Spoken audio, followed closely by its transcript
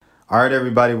All right,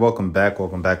 everybody, welcome back to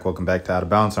Out of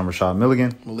Bounds. I'm Rashad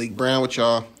Milligan. Malik Brown with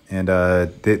y'all. And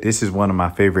this is one of my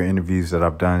favorite interviews that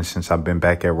I've done since I've been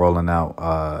back at Rolling Out.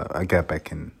 I got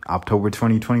back in October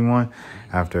 2021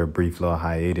 after a brief little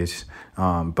hiatus.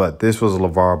 But this was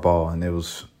LaVar Ball, and it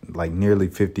was like nearly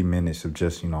 50 minutes of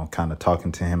just, kind of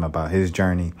talking to him about his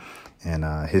journey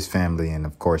and his family and,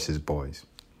 of course, his boys.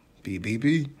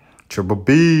 BBB. Triple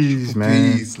B's,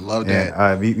 man. B's, love that.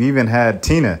 And, we even had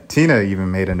Tina. Tina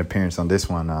even made an appearance on this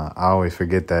one. I always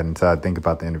forget that until I think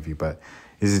about the interview. But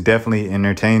this is definitely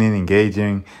entertaining,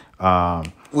 engaging.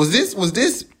 Was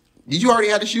this? Did you already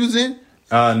have the shoes in?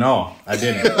 No, I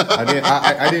didn't.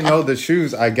 I didn't know the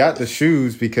shoes. I got the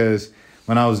shoes because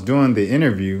when I was doing the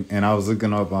interview and I was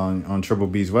looking up on Triple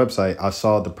B's website, I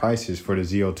saw the prices for the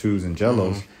ZO2s and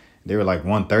Jellos. Mm-hmm. They were like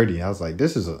 $130. I was like,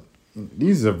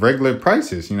 these are regular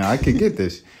prices. I could get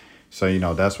this.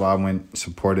 So, that's why I went,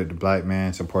 supported the black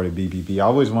man, supported BBB. I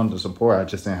always wanted to support. I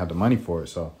just didn't have the money for it.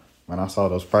 So when I saw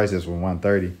those prices were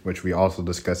 $130, which we also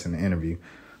discussed in the interview,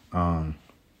 I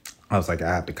was like,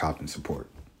 I have to cop and support.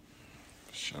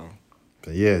 Sure.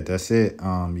 But yeah, that's it.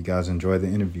 You guys enjoy the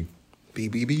interview.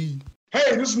 BBB.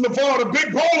 Hey, this is LaVar, the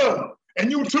Big Bowler, and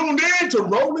you tuned in to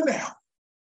Rolling Out.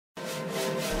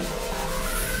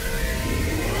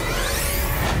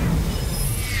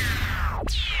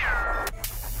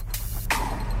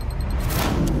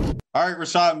 All right,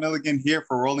 Rashad Milligan here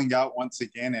for Rolling Out once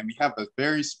again, and we have a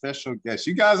very special guest.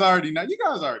 You guys already know.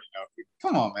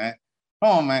 Come on,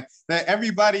 man. That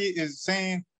everybody is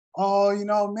saying,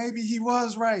 oh, maybe he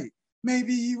was right.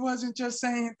 Maybe he wasn't just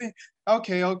saying things.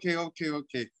 Okay.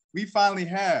 We finally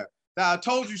have. That I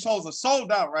told you souls are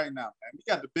sold out right now, man. We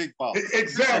got the big ball.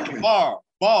 Exactly.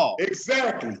 Ball.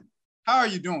 Exactly. How are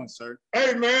you doing, sir?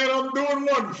 Hey, man, I'm doing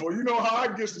wonderful. You know how I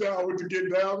get down with the get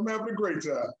down. I'm having a great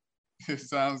time.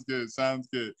 Sounds good.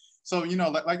 So,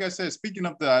 like I said, speaking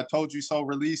of the I Told You So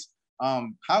release,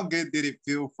 how good did it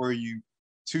feel for you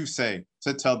to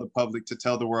tell the public, to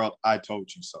tell the world, I told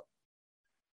you so?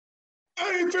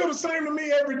 It feel the same to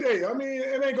me every day. I mean,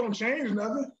 it ain't going to change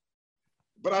nothing.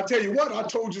 But I tell you what, I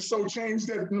told you so changed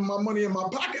that my money in my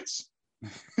pockets.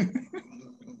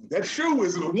 That shoe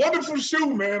is a wonderful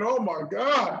shoe, man. Oh, my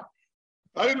God.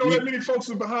 I didn't know that many folks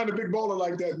was behind a big baller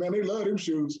like that, man. They love them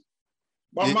shoes.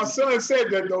 My son said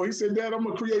that, though. He said, Dad, I'm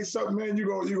going to create something, man.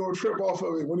 You're gonna trip off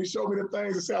of it. When he showed me the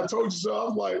things and said, I told you so, I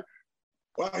was like,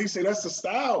 wow. He said, that's the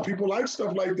style. People like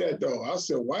stuff like that, though. I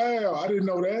said, wow, I didn't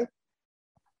know that.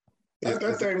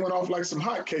 That thing went off like some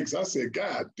hotcakes. I said,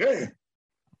 God damn.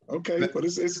 Okay, but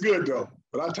it's good, though.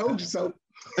 But I told you so.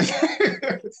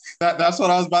 That's what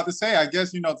I was about to say. I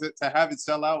guess, to have it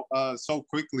sell out so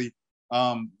quickly,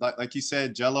 like you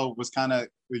said, Jello was kind of,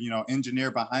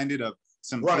 engineer behind it of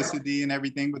simplicity right. And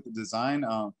everything with the design.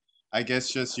 I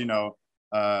guess just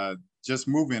just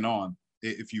moving on,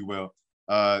 if you will.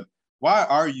 Why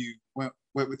are you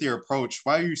with your approach?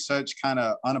 Why are you such kind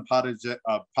of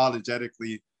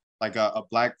unapologetically like a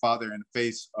black father in the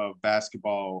face of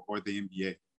basketball or the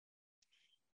NBA?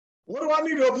 What do I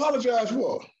need to apologize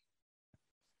for?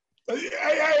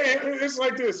 It's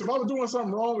like this. If I was doing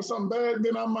something wrong or something bad,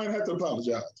 then I might have to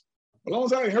apologize. As long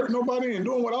as I ain't hurt nobody and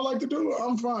doing what I like to do,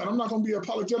 I'm fine. I'm not going to be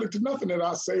apologetic to nothing that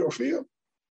I say or feel.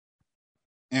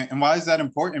 And why is that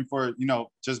important for,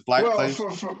 just black players?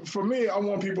 For me, I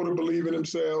want people to believe in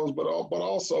themselves, but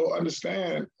also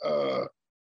understand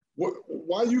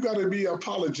why you got to be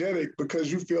apologetic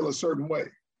because you feel a certain way.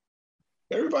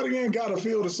 Everybody ain't got to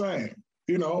feel the same.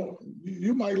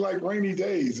 You might like rainy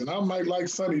days and I might like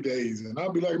sunny days. And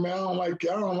I'll be like, man, I don't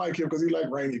like him because he like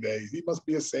rainy days. He must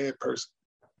be a sad person.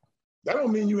 That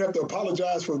don't mean you have to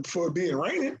apologize for being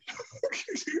raining.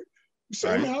 You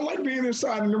say, right. Man, I like being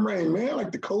inside in the rain, man. I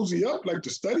like to cozy up, like to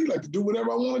study, like to do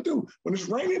whatever I want to do. When it's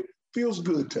raining, feels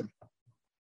good to me.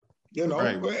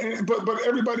 Right. But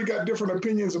everybody got different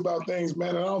opinions about things,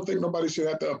 man. And I don't think nobody should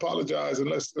have to apologize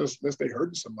unless they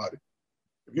hurt somebody.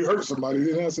 If you hurt somebody,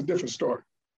 then that's a different story.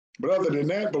 But other than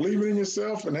that, believing in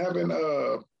yourself and having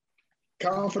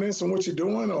confidence in what you're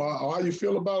doing or how you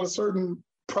feel about a certain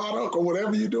product or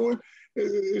whatever you're doing,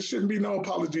 it shouldn't be no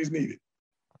apologies needed.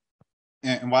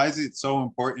 And why is it so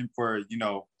important for,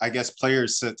 I guess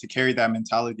players to carry that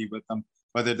mentality with them,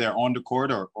 whether they're on the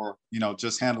court or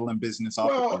just handling business off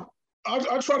the court?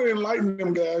 I try to enlighten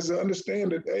them guys to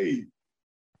understand that, hey,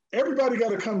 everybody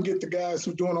got to come get the guys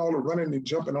who doing all the running and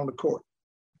jumping on the court.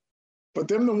 But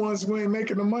them the ones who ain't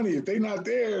making the money. If they not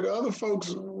there, the other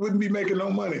folks wouldn't be making no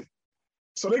money.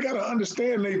 So they got to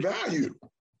understand their value,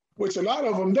 which a lot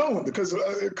of them don't, because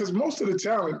most of the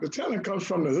talent comes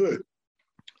from the hood.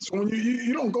 So when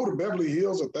you don't go to Beverly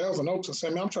Hills or Thousand Oaks and say,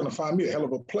 man, I'm trying to find me a hell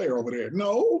of a player over there.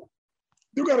 No,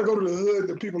 You got to go to the hood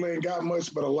that people ain't got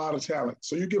much, but a lot of talent.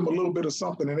 So you give them a little bit of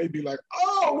something and they be like,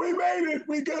 oh, we made it,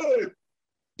 we good.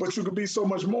 But you could be so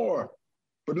much more.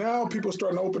 But now people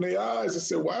starting to open their eyes and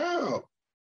say, wow,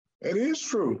 that is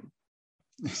true.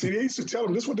 See, they used to tell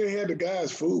them this is what they had the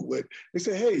guys fooled with. They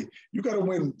said, hey, you got to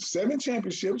win 7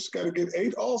 championships, got to get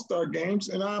 8 all-star games,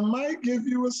 and I might give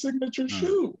you a signature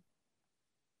shoe.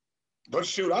 But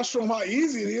shoot, I show them how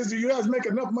easy it is. You guys make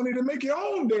enough money to make your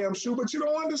own damn shoe, but you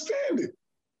don't understand it.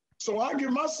 So I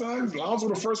give my son, Lonzo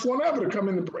the first one ever to come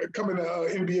in the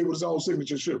NBA with his own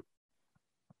signature shoe.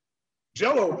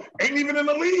 Jello ain't even in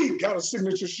the league, got a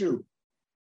signature shoe.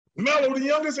 Melo, the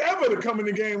youngest ever to come in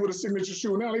the game with a signature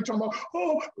shoe. Now they talking about,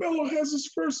 oh, Melo has his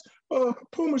first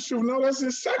Puma shoe. No, that's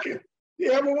his second.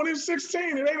 Yeah, but when he's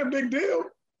 16, it ain't a big deal.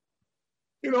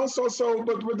 You know,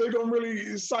 but they're going to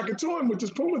really sock it to him with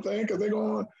this Puma thing because they're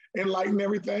going to enlighten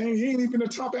everything. He ain't even a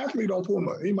top athlete on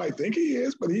Puma. He might think he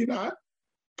is, but he's not.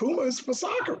 Puma is for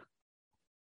soccer.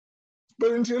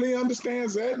 But until he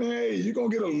understands that, hey, you're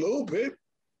going to get a little bit.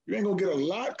 You ain't going to get a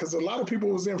lot because a lot of people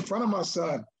was in front of my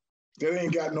son that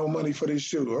ain't got no money for this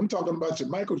shoe. I'm talking about your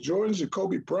Michael Jordans, your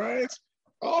Kobe Bryants,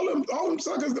 all them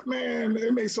suckers, man,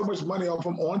 they made so much money off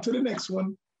them. On to the next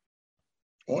one.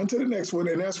 On to the next one.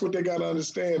 And that's what they got to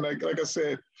understand. Like I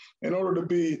said, in order to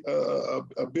be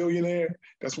a billionaire,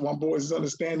 that's what my boys is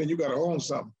understanding. You got to own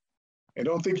something. And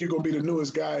don't think you're going to be the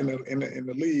newest guy in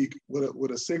the league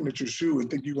with a signature shoe and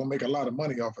think you're going to make a lot of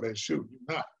money off of that shoe.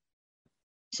 You're not.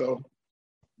 So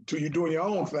until you're doing your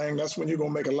own thing, that's when you're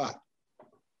going to make a lot.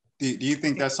 Do you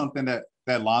think that's something that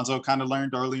Lonzo kind of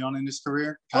learned early on in his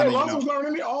career? Lonzo's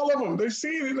learning it, all of them. They're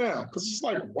seeing it now because it's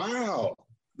like, wow.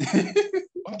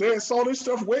 My dad saw this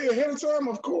stuff way ahead of time,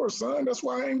 of course, son. That's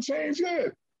why I ain't changed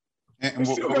yet. And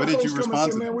what did you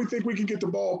respond to? Man, we think we can get the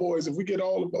ball boys. If we get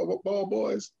all the ball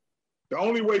boys, the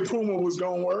only way Puma was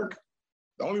going to work,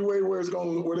 the only way where they're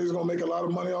going to make a lot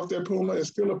of money off their Puma is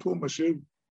still a Puma shoe.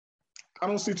 I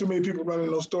don't see too many people running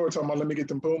in those stores talking about, let me get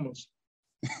them Pumas.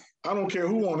 I don't care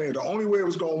who on there. The only way it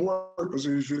was going to work was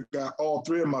if you got all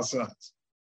 3 of my sons.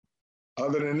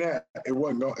 Other than that,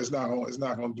 it's not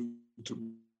going to do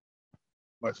too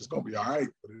much. It's going to be all right,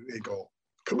 but it ain't going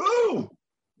kaboom.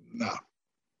 Nah.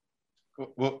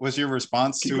 What was your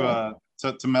response to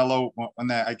Melo when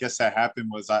that? I guess that happened.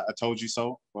 Was I told you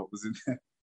so? What was it?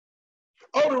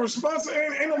 Oh, the response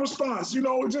ain't no response. You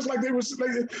know, just like they were,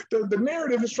 like, the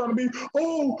narrative is trying to be,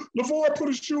 oh, LaVar put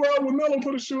a shoe out when Melo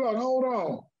put a shoe out. Hold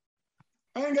on.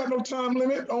 I ain't got no time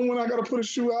limit on when I got to put a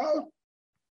shoe out.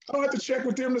 I don't have to check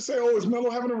with them to say, oh, is Melo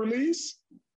having a release?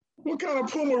 What kind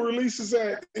of Puma release is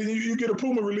that? And you get a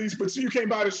Puma release, but you can't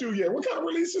buy the shoe yet. What kind of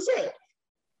release is that?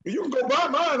 You can go buy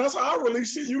mine. That's how I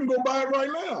release it. You can go buy it right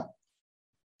now.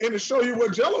 And to show you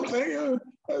what Jello think,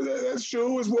 that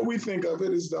shoe is what we think of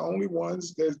it as the only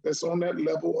ones that's on that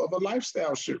level of a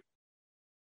lifestyle shoe.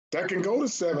 That can go to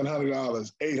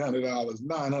 $700, $800,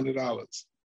 $900.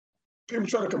 People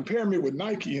try to compare me with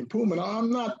Nike and Puma. No,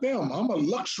 I'm not them. I'm a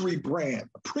luxury brand,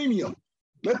 a premium.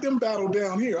 Let them battle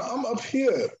down here. I'm up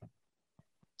here.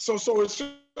 So it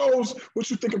shows what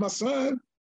you think of my son.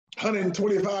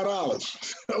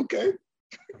 $125. Okay.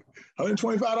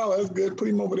 $125, that's good. Put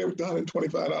him over there with the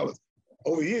 $125.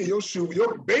 Over here,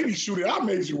 your baby shoe that I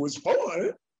made you was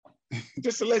 $400.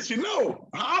 Just to let you know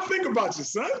how I think about you,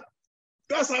 son.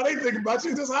 That's how they think about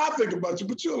you. That's how I think about you,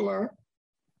 but you'll learn.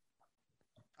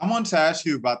 I wanted to ask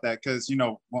you about that because, you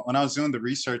know, when I was doing the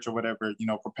research or whatever, you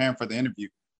know, preparing for the interview,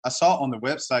 I saw on the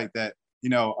website that, you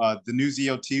know, the new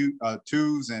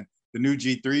ZO2s and the new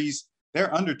G3s,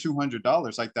 they're under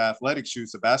 $200, like the athletic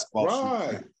shoes, the basketball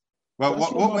shoes. Right. Well,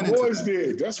 what went my into boys that?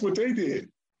 did. That's what they did.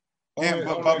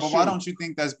 But why don't you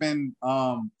think that's been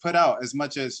put out as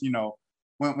much as, you know,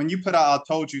 when you put out I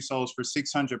Told You So's for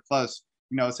 600 plus,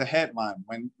 you know, it's a headline.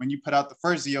 When you put out the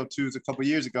first ZO2s a couple of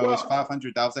years ago, it was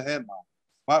 500. That was a headline.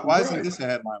 Why isn't this a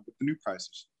headline with the new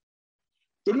prices?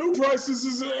 The new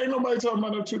prices ain't nobody talking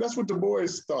about them too. That's what the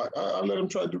boys thought. I let them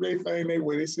try to do their thing their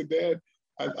way. They said, Dad,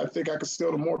 I think I could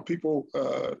sell to more people,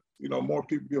 you know, more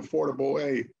people be affordable.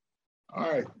 Hey, all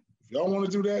right, if y'all want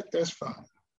to do that, that's fine.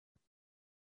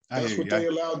 That's what they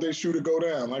allowed their shoe to go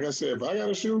down. Like I said, if I got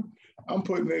a shoe, I'm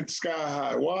putting it sky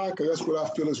high. Why? Because that's what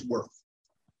I feel it's worth.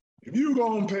 If you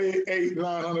gonna pay $800,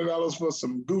 $900 for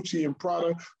some Gucci and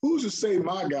Prada, who's to say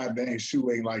my goddamn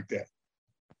shoe ain't like that?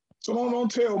 So don't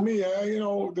tell me, you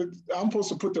know, that I'm supposed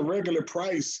to put the regular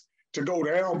price to go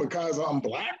down because I'm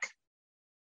black.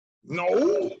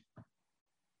 No.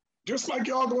 Just like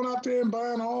y'all going out there and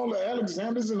buying all the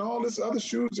Alexanders and all this other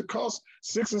shoes that cost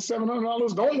 $600 and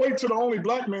 $700. Don't wait till the only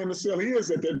black man to sell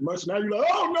his at that much. Now you're like,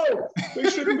 oh no, they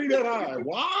shouldn't be that high.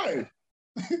 Why?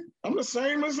 I'm the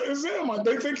same as them.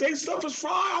 They think their stuff is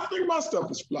fly. I think my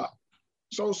stuff is fly.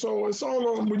 So it's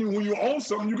all on when you own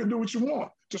something, you can do what you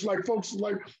want. Just like folks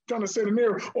like trying to say to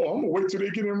mirror, oh, I'm gonna wait till they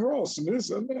get in Ross and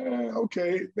this, man,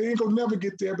 okay, they ain't gonna never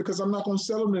get there because I'm not gonna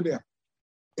sell them to them.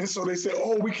 And so they say,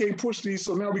 oh, we can't push these,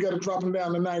 so now we got to drop them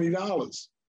down to $90.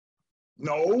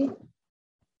 No,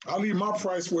 I'll leave my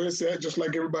price where it's at, just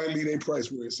like everybody leave their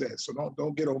price where it's at. So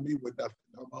don't get on me with nothing.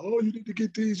 Oh, you need to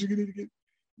get these, you need to get.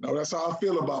 No, that's how I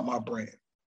feel about my brand.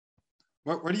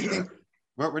 Where do you think?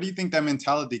 Where do you think that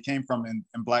mentality came from in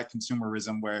Black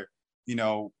consumerism, where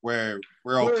where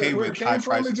we're okay with high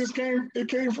prices? It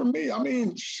came from me. I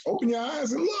mean, open your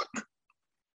eyes and look.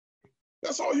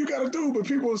 That's all you got to do. But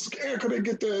people are scared because they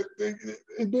get that.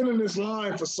 They've been in this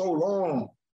line for so long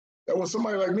that when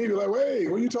somebody like me be like, "Hey,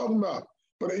 what are you talking about?"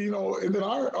 But and then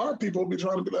our people be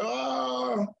trying to be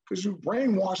like, because you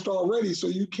brainwashed already, so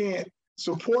you can't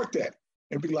support that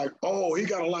and be like, "Oh, he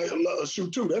got a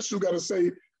shoe too. That shoe got to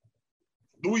say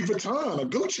Louis Vuitton or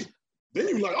Gucci." Then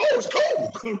you're like, "Oh, it's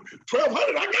cool.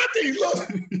 1,200. I got these.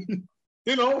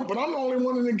 Look." But I'm the only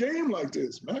one in the game like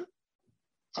this, man.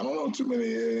 I don't know too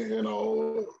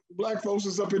many, Black folks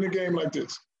is up in the game like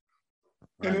this.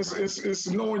 Right, and it's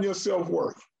knowing your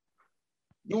self-worth.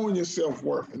 Knowing your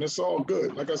self-worth. And it's all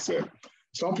good. Like I said,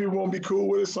 some people won't be cool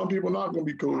with it. Some people not going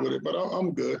to be cool with it. But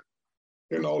I'm good.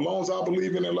 As long as I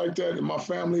believe in it like that and my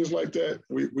family is like that,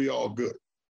 we all good.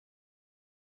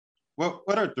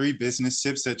 What are 3 business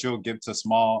tips that you'll give to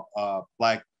small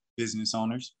Black business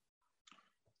owners?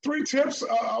 3 tips,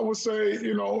 I would say,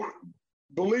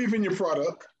 believe in your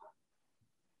product.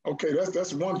 Okay,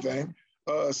 that's one thing.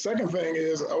 Second thing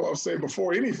is, I would say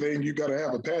before anything, you got to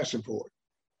have a passion for it.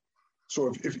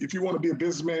 So if you want to be a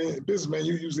businessman,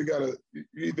 you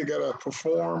either gotta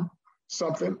perform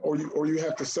something or you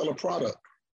have to sell a product.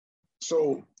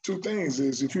 So 2 things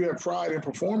is, if you have pride in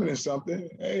performing in something,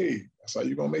 hey, that's how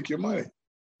you're gonna make your money,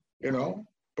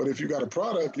 But if you got a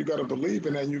product, you got to believe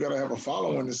in that, and you got to have a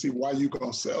following to see why you're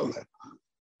gonna sell that.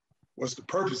 What's the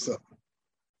purpose of it?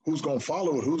 Who's gonna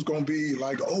follow it? Who's gonna be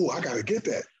like, oh, I gotta get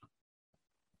that?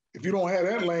 If you don't have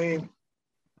that lane,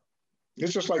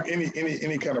 it's just like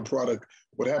any kind of product.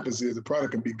 What happens is the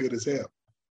product can be good as hell,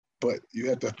 but you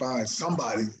have to find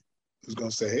somebody who's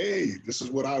gonna say, hey, this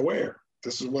is what I wear.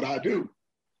 This is what I do.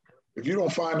 If you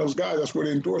don't find those guys, that's where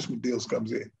the endorsement deals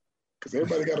comes in. Because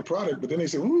everybody got a product, but then they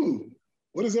say, ooh,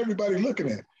 what is everybody looking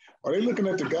at? Are they looking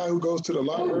at the guy who goes to the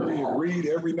library and read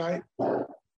every night? Or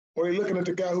are they looking at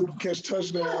the guy who can catch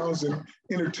touchdowns and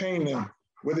entertain them,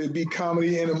 whether it be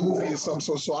comedy in a movie or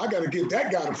something? So I got to get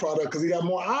that guy the product because he got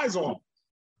more eyes on him.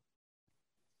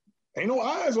 Ain't no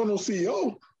eyes on no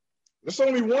CEO. There's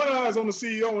only one eyes on the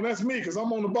CEO, and that's me, because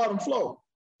I'm on the bottom floor.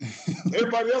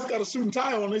 Everybody else got a suit and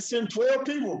tie on. They send 12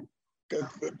 people,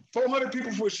 400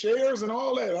 people for shares and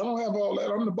all that. I don't have all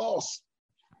that. I'm the boss.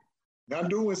 And I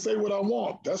do and say what I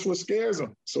want. That's what scares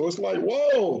them. So it's like,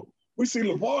 whoa, we see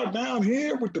LaVar down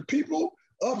here with the people,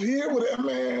 up here with that,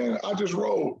 man. I just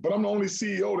rolled, but I'm the only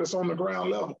CEO that's on the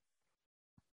ground level.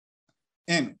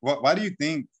 And why do you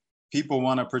think people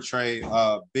want to portray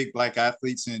big Black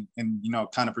athletes and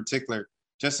kind of particular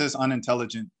just as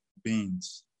unintelligent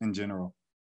beings in general?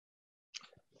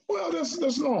 Well,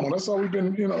 that's normal. That's how we've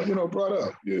been, brought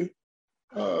up. Yeah.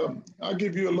 I'll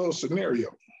give you a little scenario.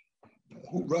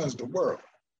 Who runs the world?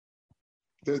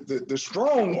 The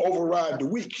strong override the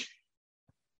weak.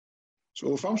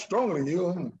 So if I'm stronger than you,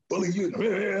 I'm gonna bully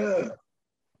you.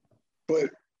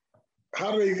 But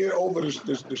how do they get over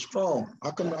the strong?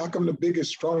 How come the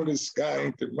biggest, strongest guy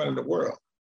ain't running the world?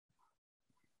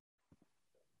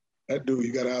 That dude,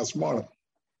 you got to outsmart him.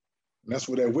 And that's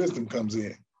where that wisdom comes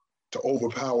in, to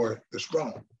overpower the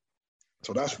strong.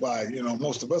 So that's why,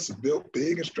 most of us are built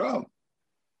big and strong.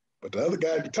 But the other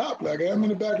guy at the top, like, I'm in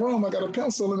the back room, I got a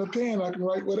pencil and a pen, I can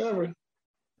write whatever.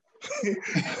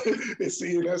 And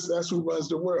see, that's who runs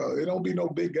the world. It don't be no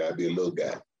big guy, be a little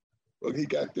guy. Look, he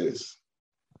got this.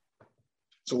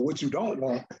 So what you don't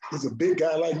want is a big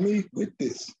guy like me with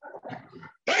this.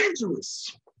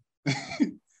 Dangerous.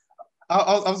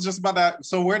 I was just about that.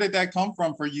 So where did that come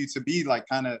from for you to be like,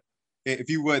 kind of, if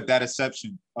you would, that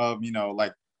exception of,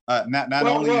 not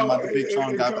only am I the big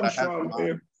strong guy, but I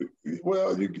have.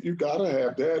 Well, you gotta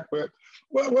have that. But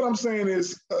what I'm saying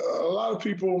is, a lot of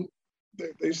people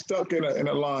they stuck in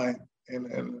a line,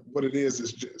 and what it is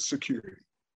just security.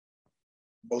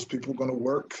 Most people are going to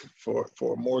work for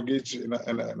a mortgage and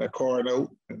a car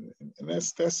note, and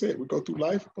that's it. We go through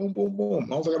life, boom, boom, boom. As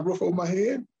long as I got a roof over my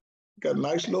head, got a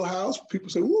nice little house. People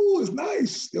say, "Ooh, it's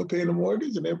nice." Still paying the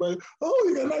mortgage, and everybody, "Oh,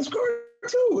 you got a nice car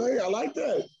too." Hey, I like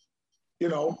that. You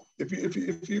know,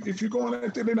 if you go in there,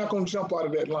 they're not going to jump out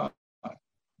of that line.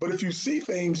 But if you see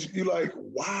things, you're like,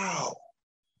 wow.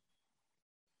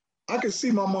 I can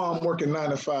see my mom working 9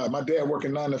 to 5, my dad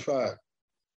working 9 to 5.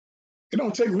 It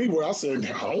don't take me where I said,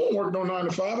 I don't want to work no 9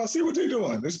 to 5. I see what they're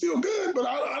doing. They're still good, but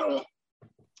I don't.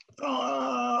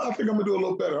 I think I'm gonna do a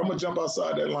little better. I'm gonna jump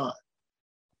outside that line.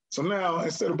 So now,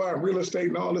 instead of buying real estate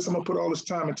and all this, I'm gonna put all this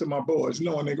time into my boys,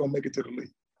 knowing they're gonna make it to the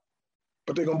league.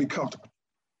 But they're gonna be comfortable.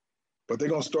 But they're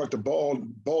gonna start the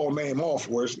ball name off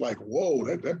where it's like, whoa,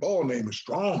 that ball name is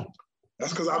strong.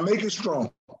 That's because I make it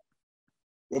strong.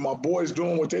 Well, my boys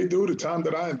doing what they do, the time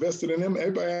that I invested in them,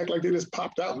 everybody act like they just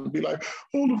popped out and be like,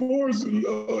 oh, LaVar's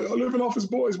living off his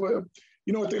boys. Well,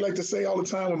 you know what they like to say all the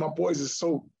time when my boys is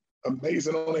so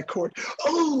amazing on that court?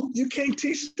 Oh, you can't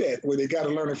teach that. Well, they got to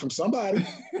learn it from somebody.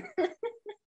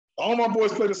 All my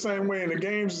boys play the same way in the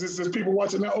games. There's people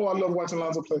watching that. Oh, I love watching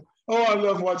Lonzo play. Oh, I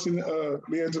love watching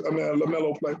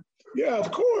LaMelo play. Yeah,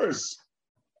 of course.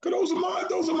 Because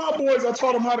those are my boys. I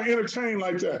taught them how to entertain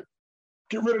like that.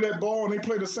 Get rid of that ball, and they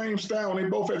play the same style, and they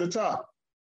both at the top.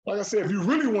 Like I said, if you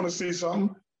really want to see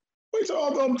something, wait till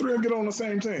all them three will get on the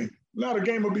same team. Now the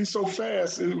game will be so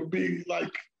fast, it would be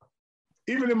like,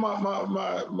 even in my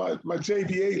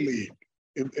JBA league,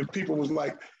 and people was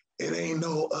like, it ain't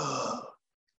no,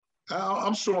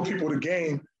 I'm showing people the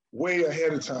game way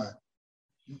ahead of time.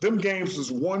 Them games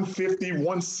was 150,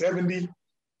 170.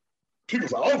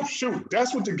 People's like, oh, shoot,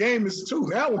 that's what the game is too.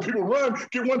 Now when people run,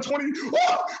 get 120,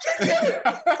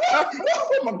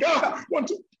 oh my God.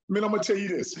 Man, I'm going to tell you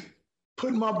this.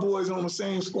 Putting my boys on the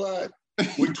same squad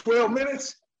with 12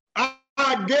 minutes, I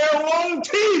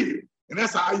guarantee. And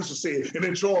that's how I used to say it. And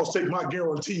then Charles take my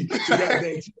guarantee to that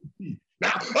dang.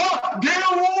 Now,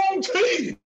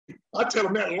 guarantee. I tell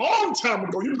them that a long time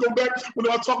ago. You can go back when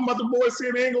I was talking about the boys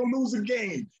saying they ain't going to lose a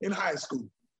game in high school.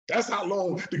 That's how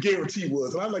long the guarantee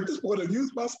was. And I'm like, this boy done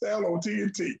used my style on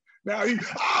TNT. Now he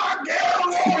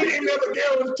ain't never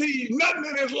guaranteed nothing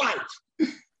in his life.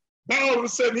 Now all of a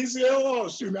sudden he said, oh,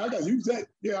 shoot, now I got to use that.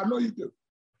 Yeah, I know you do.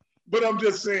 But I'm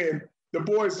just saying, the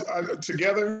boys are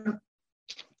together,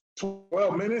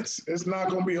 12 minutes, it's not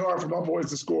going to be hard for my boys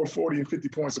to score 40 and 50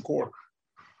 points a quarter.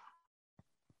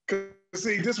 Because,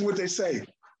 see, this is what they say.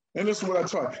 And this is what I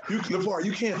taught. LaVar,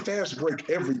 you can't fast break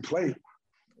every play.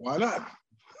 Why not?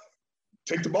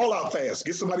 Take the ball out fast.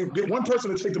 Get one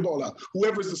person to take the ball out.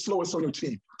 Whoever is the slowest on your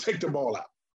team, take the ball out.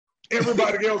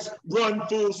 Everybody else run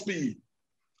full speed.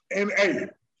 And hey,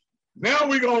 now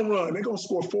we're going to run. They're going to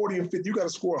score 40 and 50. You got to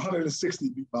score 160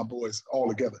 to beat my boys all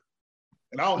together.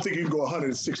 And I don't think you can go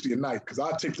 160 a night because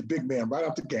I'll take the big man right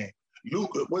out the game.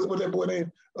 Luke, what's that boy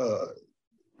name?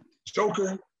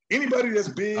 Joker. Anybody that's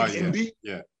big and beat,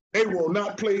 they will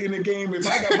not play in the game. If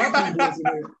I got my three boys in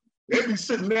there, they be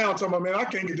sitting down talking about, man, I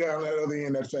can't get down that other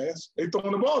end that fast. They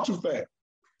throwing the ball too fast.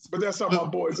 But that's how my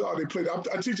boys are. They play.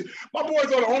 I teach you. My boys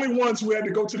are the only ones who had to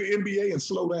go to the NBA and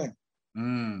slow down.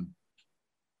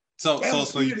 So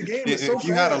if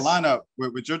you had a lineup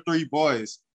with your three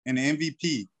boys and the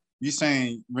MVP, you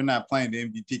saying we're not playing the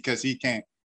MVP because he can't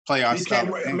play our style.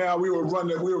 Now we will run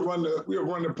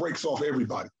the brakes off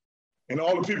everybody. And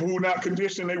all the people who are not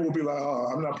conditioned, they will be like, oh,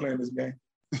 I'm not playing this game.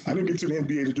 I didn't get to the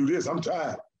NBA to do this. I'm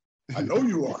tired. I know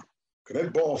you are, because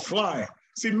that ball flying.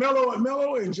 See, Melo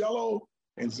and Jello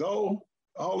and Zoe,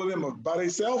 all of them are by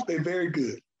themselves. They're very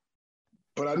good.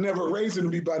 But I never raised them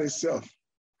to be by themselves.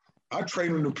 I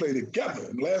trained them to play together.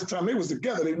 And last time they was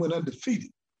together, they went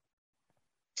undefeated.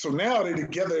 So now they're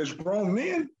together as grown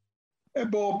men.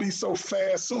 That ball be so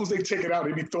fast. As soon as they take it out,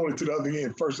 they be throwing it to the other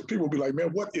end first. People be like, man,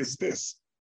 what is this?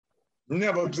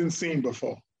 Never been seen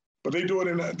before. But they do it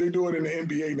in the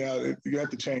NBA now. You have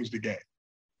to change the game.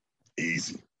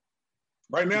 Easy.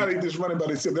 Right now, they just running by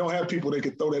themselves. They don't have people they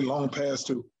can throw that long pass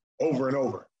to over and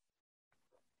over.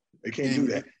 They can't do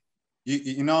that.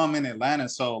 You know, I'm in Atlanta.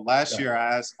 So last year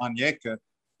I asked Onyeka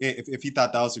if he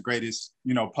thought that was the greatest,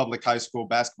 public high school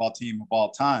basketball team of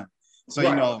all time. So,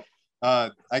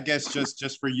 right. I guess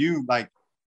just for you, like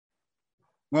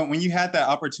when you had that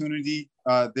opportunity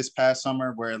this past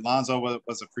summer where Lonzo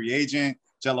was a free agent,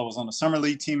 Jello was on the summer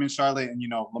league team in Charlotte, and,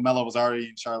 LaMelo was already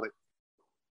in Charlotte.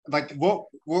 Like, what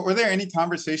were there any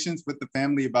conversations with the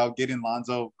family about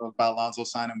Lonzo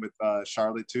signing with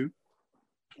Charlotte too?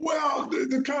 Well,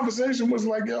 the conversation was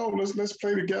like, yo, let's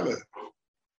play together.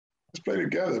 Let's play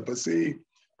together. But see,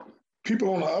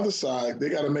 people on the other side, they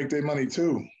got to make their money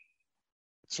too.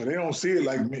 So they don't see it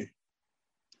like me.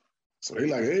 So they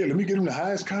like, hey, let me get him the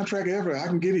highest contract ever. I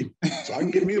can get him. So I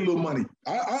can get me a little money.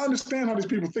 I understand how these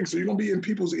people think. So you're going to be in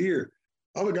people's ear.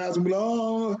 Other guys will be like,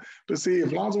 oh. But see,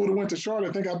 if Lonzo would have went to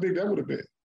Charlotte, think how big that would have been.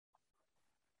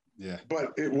 Yeah.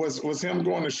 But it was him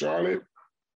going to Charlotte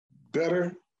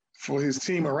better for his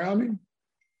team around him?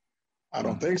 I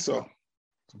don't think so.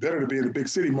 It's better to be in the big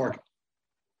city market.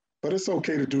 But it's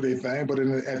okay to do their thing. But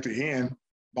at the end,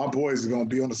 my boys are going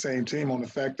to be on the same team on the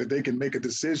fact that they can make a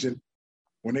decision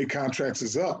when their contracts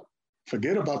is up.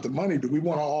 Forget about the money. Do we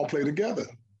want to all play together?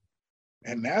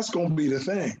 And that's going to be the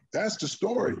thing. That's the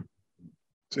story.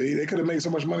 See, they could have made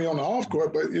so much money on the off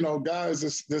court, but, guys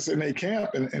that's in their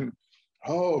camp and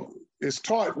it's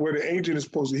taught where the agent is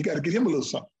supposed to, he got to get him a little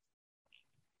something.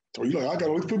 So I got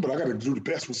to look for, but I got to do the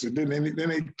best with it. Then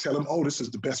they tell him, oh, this is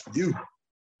the best for you.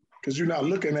 Because you're not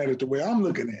looking at it the way I'm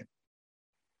looking at it.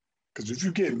 Because if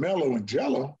you get Melo and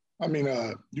Jello,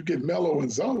 you get Melo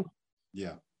and Zoe.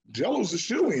 Yeah. Jello's a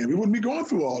shoe-in. We wouldn't be going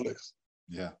through all this.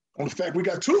 Yeah. On the fact we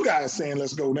got 2 guys saying,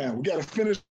 let's go down. We got to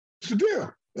finish the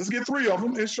deal. Let's get 3 of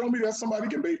them and show me that somebody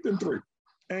can beat them 3.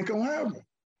 Ain't going to happen.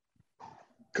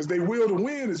 Because their will to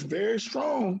win is very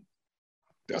strong.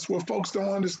 That's what folks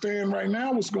don't understand right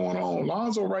now what's going on.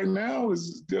 Lonzo right now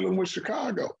is dealing with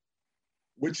Chicago,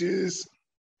 which is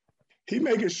he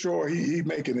making sure he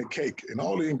making a cake and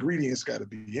all the ingredients got to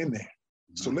be in there.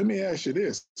 So let me ask you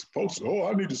this. Folks,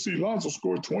 I need to see Lonzo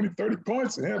score 20, 30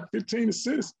 points and have 15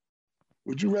 assists.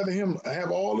 Would you rather him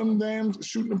have all them damn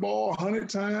shooting the ball 100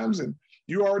 times and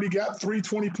you already got 3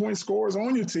 20-point scores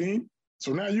on your team?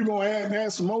 So now you're going to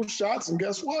add some more shots, and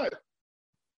guess what?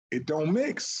 It don't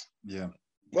mix. Yeah.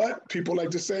 But people like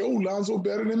to say, oh, Lonzo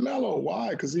better than Melo. Why?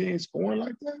 Because he ain't scoring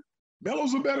like that?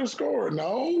 Melo's a better scorer.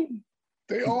 No,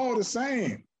 they all the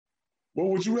same. Well,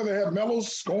 would you rather have Melo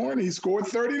scoring? He scored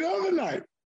 30 the other night.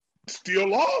 Still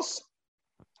lost.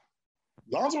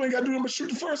 Lonzo ain't got to do nothing but shoot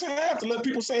the first half to let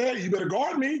people say, hey, you better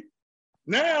guard me.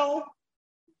 Now,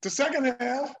 the second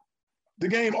half, the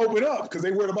game opened up because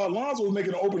they worried about Lonzo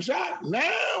making an open shot.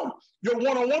 Now, your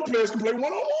one-on-one players can play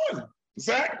one-on-one.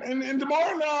 Zach and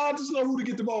DeMar, I just know who to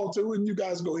get the ball to, and you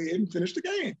guys go ahead and finish the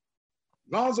game.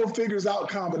 Lonzo figures out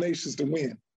combinations to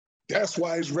win. That's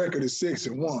why his record is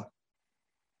 6-1.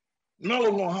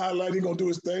 Melo gonna highlight, he gonna do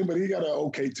his thing, but he got an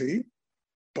okay team.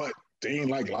 But they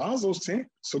ain't like Lonzo's team.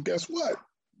 So guess what?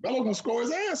 Melo gonna score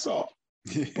his ass off.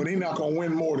 But he not gonna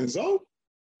win more than Zoe.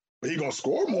 But he gonna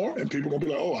score more, and people gonna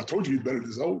be like, oh, I told you he's better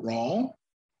than Zoe. Wrong.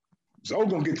 Zoe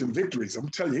gonna get the victories. I'm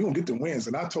telling you, he gonna get the wins.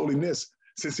 And I told him this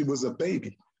since he was a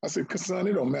baby. I said, son,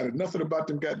 it don't matter nothing about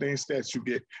them goddamn stats you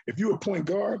get. If you're a point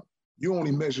guard, you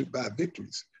only measured by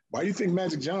victories. Why do you think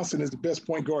Magic Johnson is the best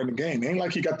point guard in the game? It ain't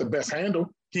like he got the best handle.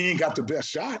 He ain't got the best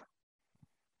shot.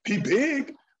 He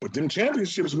big, but them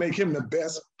championships make him the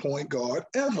best point guard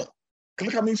ever.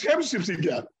 Look how many championships he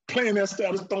got playing that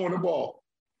style of throwing the ball.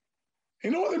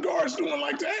 Ain't no other guards doing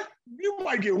like that. You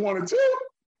might get 1 or 2,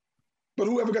 but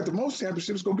whoever got the most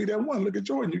championships is going to be that one. Look at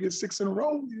Jordan. You get 6 in a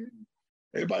row.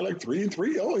 Everybody like 3 and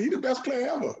 3. Oh, he the best player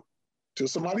ever. Till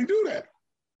somebody do that.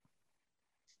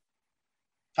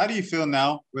 How do you feel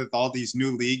now with all these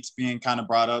new leagues being kind of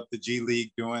brought up, the G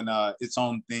League doing its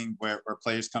own thing where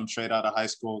players come straight out of high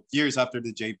school years after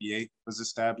the JBA was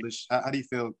established? How do you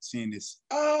feel seeing this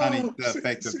kind of the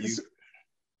effect of youth?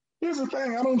 Here's the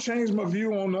thing. I don't change my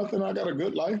view on nothing. I got a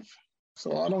good life.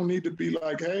 So I don't need to be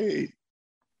like, hey,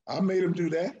 I made him do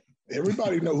that.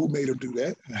 Everybody know who made him do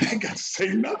that. I ain't got to say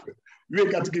nothing. You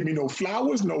ain't got to give me no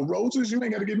flowers, no roses. You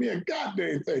ain't got to give me a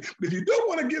goddamn thing. But if you don't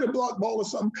want to get a block ball or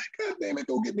something, goddamn it,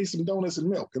 go get me some donuts and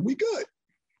milk, and we good.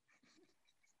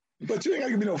 But you ain't got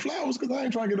to give me no flowers because I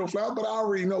ain't trying to get no flowers, but I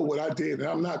already know what I did. And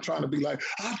I'm not trying to be like,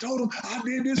 I told him I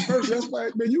did this first. That's why,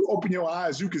 man, you open your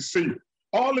eyes, you can see it.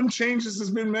 All them changes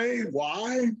has been made.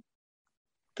 Why?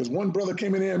 Because one brother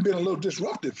came in there and been a little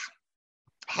disruptive.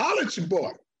 Holler at your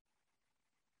boy.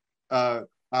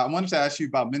 I wanted to ask you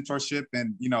about mentorship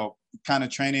and, kind of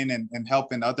training and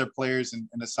helping other players in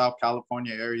the South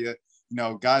California area.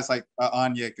 Guys like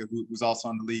Onyeka, who's also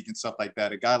in the league and stuff like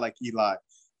that. A guy like Eli.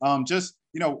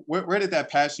 Where did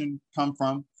that passion come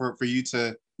from for you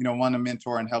to, want to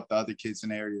mentor and help the other kids in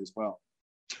the area as well?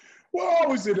 Well, I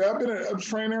always did that. I've been a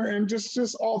trainer and just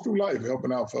all through life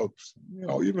helping out folks.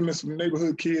 Even some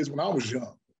neighborhood kids when I was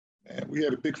young. And we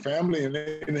had a big family and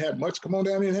they didn't have much. Come on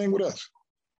down here and hang with us.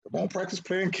 Come on, practice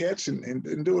playing catch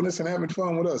and doing this and having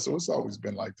fun with us. So it's always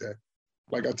been like that.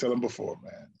 Like I tell them before,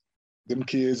 man. Them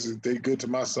kids, if they good to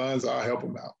my sons, I'll help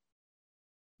them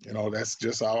out. That's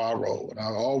just how I roll. And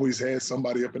I always had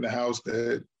somebody up in the house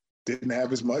that didn't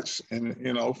have as much. And,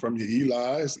 from your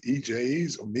Eli's,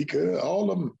 EJ's, Omika,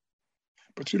 all of them.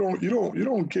 But you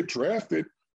don't get drafted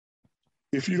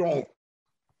if you don't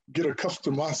get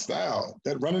accustomed to my style.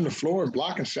 That running the floor and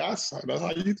blocking shots, that's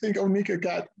how you think Onika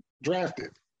got drafted.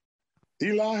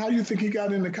 Eli, how you think he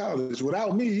got into college?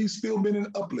 Without me, he's still been in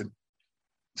Upland.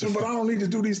 So, but I don't need to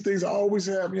do these things. I always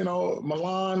have,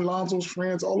 Milan, Lonzo's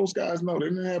friends, all those guys know they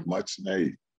didn't have much.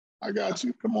 Hey, I got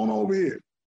you. Come on over here.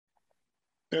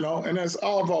 And that's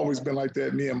I've always been like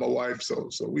that, me and my wife. So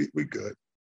we good.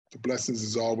 The blessings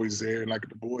is always there. And like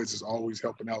the boys is always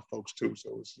helping out folks too.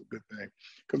 So it's a good thing.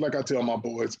 Because like I tell my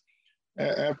boys,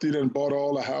 after you done bought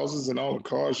all the houses and all the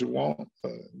cars you want,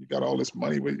 you got all this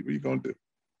money, what are you going to do?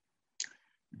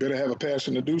 You better have a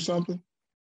passion to do something.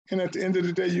 And at the end of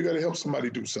the day, you got to help somebody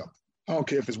do something. I don't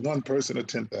care if it's one person or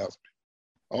 10,000.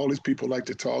 All these people like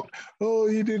to talk. Oh,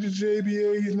 he did the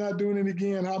JBA. He's not doing it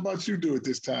again. How about you do it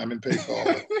this time and pay for all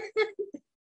of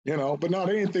it? But no,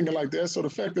 they ain't thinking like that. So the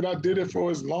fact that I did it for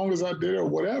as long as I did it or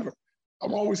whatever,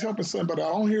 I'm always helping somebody. I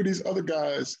don't hear these other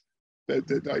guys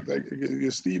that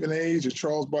like Stephen Age or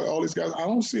Charles Barkley, all these guys. I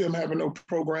don't see them having no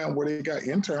program where they got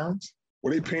interns,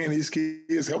 where they paying these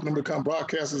kids, helping them become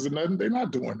broadcasters or nothing. They're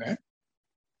not doing that.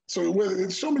 So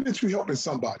show me that you're helping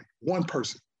somebody, one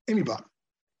person, anybody.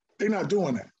 They're not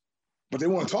doing that. But they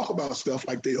want to talk about stuff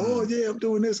like oh, yeah, I'm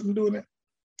doing this, I'm doing that.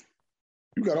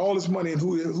 You got all this money, and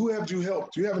who have you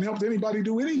helped? You haven't helped anybody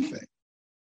do anything.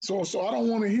 So I don't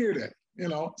want to hear that,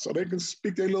 so they can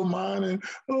speak their little mind and,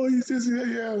 oh, he says,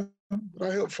 yeah. But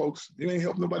I help folks. You ain't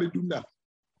help nobody do nothing.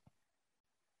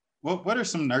 What are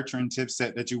some nurturing tips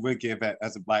that you would give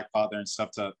as a Black father and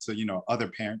stuff to other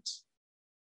parents?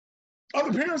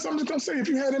 Other parents, I'm just going to say, if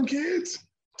you had them kids,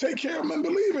 take care of them and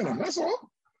believe in them. That's all.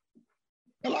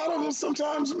 A lot of them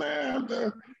sometimes, man,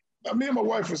 me and my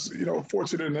wife was,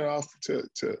 fortunate enough to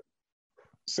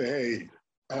say, hey,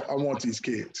 I want these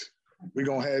kids. We're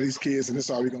going to have these kids, and this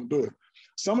is how we're going to do it.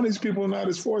 Some of these people are not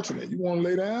as fortunate. You want to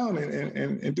lay down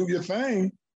and do your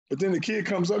thing, but then the kid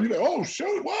comes up, you're like, oh,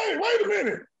 shoot, wait a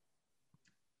minute.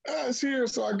 It's here,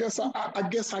 so I guess I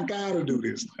got to do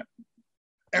this now.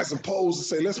 As opposed to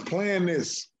say, let's plan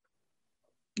this.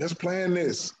 Let's plan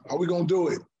this. How we going to do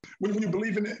it? When you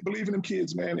believe in them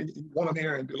kids, man, and you want them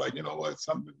here and be like, you know what,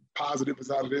 something positive is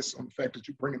out of this on the fact that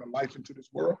you're bringing a life into this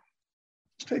world,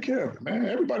 just take care of it, man.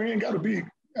 Everybody ain't got to be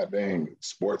goddamn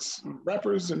sports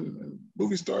rappers and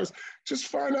movie stars. Just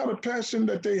find out a passion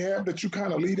that they have that you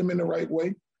kind of lead them in the right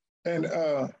way. And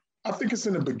I think it's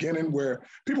in the beginning where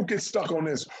people get stuck on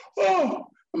this. Oh,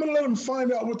 I'm going to let them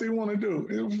find out what they want to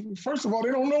do. First of all,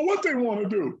 they don't know what they want to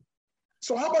do.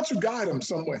 So how about you guide them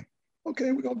some way?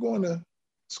 Okay, we're going to go into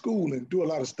school and do a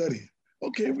lot of studying.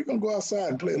 Okay, we're going to go outside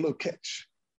and play a little catch.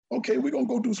 Okay, we're going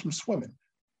to go do some swimming.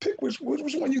 Pick which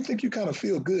one you think you kind of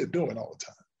feel good doing all the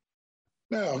time.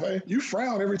 Now, man, you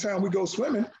frown every time we go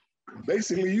swimming.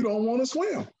 Basically, you don't want to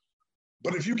swim.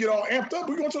 But if you get all amped up,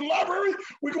 we're going to the library,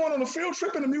 we're going on a field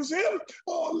trip in the museum.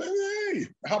 Oh, hey,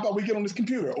 how about we get on this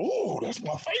computer? Oh, that's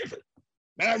my favorite.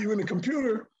 Now you're in the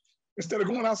computer. Instead of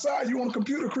going outside, you're on the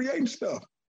computer creating stuff.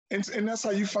 And that's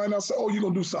how you find out, oh, you're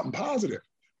going to do something positive.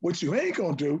 What you ain't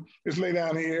going to do is lay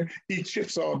down here, eat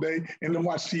chips all day, and then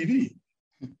watch TV.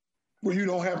 Where you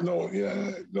don't have no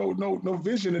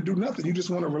vision to do nothing. You just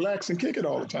want to relax and kick it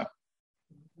all the time.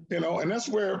 And that's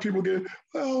where people get,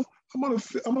 well, I'm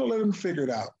gonna let them figure it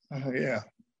out. Yeah.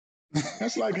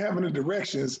 That's like having the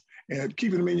directions and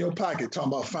keeping them in your pocket,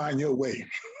 talking about find your way.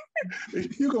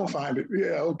 You're gonna find it.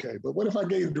 Yeah, okay. But what if I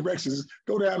gave you directions?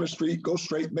 Go down the street, go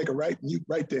straight, make a right, and you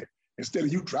right there. Instead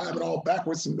of you driving all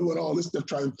backwards and doing all this stuff,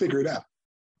 trying to figure it out.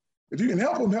 If you can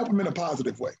help them in a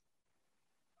positive way.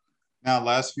 Now,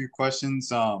 last few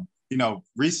questions.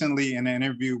 Recently in an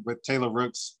interview with Taylor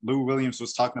Rooks, Lou Williams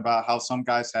was talking about how some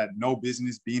guys had no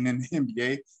business being in the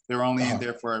NBA. They're only in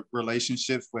there for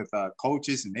relationships with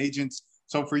coaches and agents.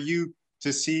 So for you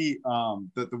to see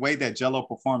the way that Jello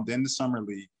performed in the summer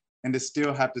league and to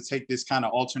still have to take this kind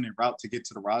of alternate route to get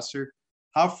to the roster,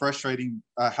 how frustrating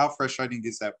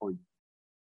is that for you?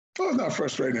 Well, it's not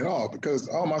frustrating at all because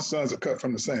all my sons are cut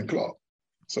from the same cloth.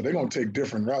 So they're going to take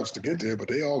different routes to get there, but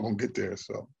they all going to get there.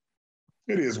 So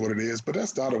it is what it is. But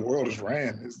that's how the world is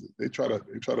ran. They try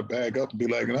to bag up and be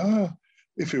like,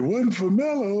 if it wasn't for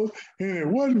Melo and it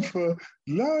wasn't for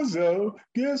Lonzo,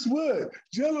 guess what?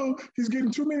 Jello, he's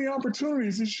getting too many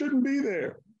opportunities. He shouldn't be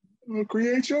there.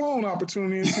 Create your own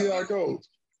opportunity and see how it goes.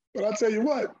 But I'll tell you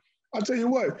what,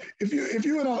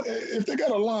 if they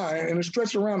got a line and a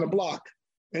stretch around the block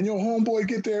and your homeboy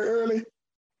get there early,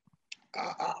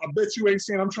 I bet you ain't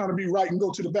saying I'm trying to be right and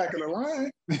go to the back of the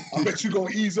line. I bet you're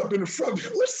going to ease up in the front.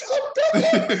 What's up,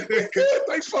 brother? Good.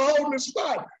 Thanks for holding the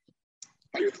spot.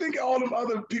 How you think all them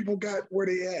other people got where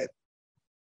they at?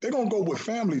 They're going to go with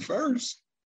family first.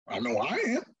 I know I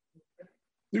am.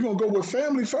 You're going to go with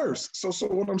family first. So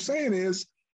what I'm saying is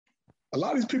A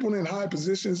lot of these people in high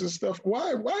positions and stuff.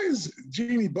 Why is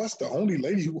Jeannie Buss the only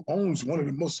lady who owns one of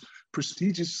the most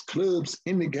prestigious clubs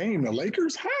in the game, the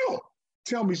Lakers? How?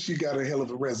 Tell me she got a hell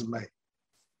of a resume.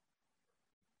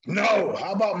 No,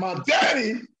 how about my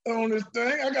daddy on this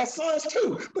thing? I got sons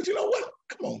too. But you know what?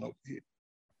 Come on over here.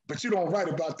 But you don't write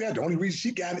about that. The only reason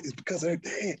she got it is because of her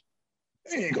dad.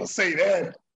 They ain't gonna say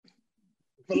that.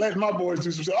 But let my boys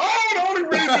do some stuff. Oh, the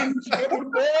only reason she got with the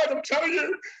boy, I'm telling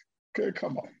you. Okay,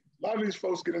 come on. A lot of these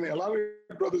folks get in there, a lot of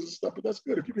their brothers and stuff, but that's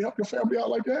good. If you can help your family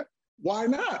out like that, why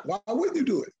not? Why wouldn't you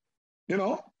do it? You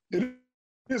know, it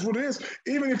is what it is.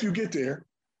 Even if you get there,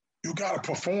 you gotta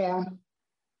perform.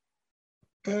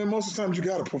 And most of the times you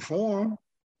got to perform.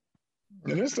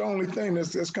 And that's the only thing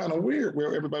that's kind of weird,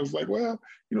 where everybody's like, well,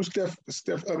 you know,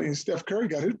 Steph Curry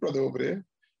got his brother over there.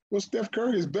 Well, Steph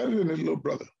Curry is better than his little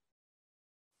brother.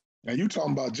 Now you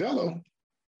talking about Jello.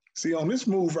 See, on this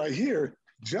move right here,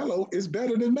 Jello is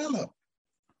better than Melo.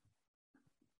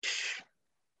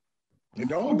 You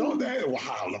don't that,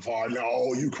 wow, LaVar,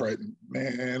 no, you crazy.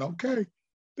 Man, okay.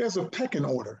 There's a pecking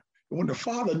order. When the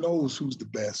father knows who's the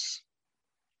best,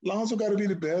 Lonzo got to be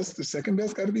the best. The second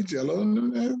best got to be Jello,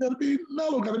 and it's got to be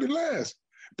Melo, got to be last.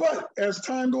 But as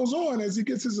time goes on, as he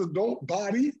gets his adult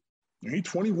body, he's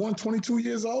 21, 22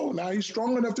 years old. Now he's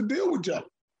strong enough to deal with Jello.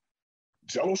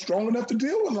 Jello's strong enough to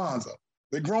deal with Lonzo.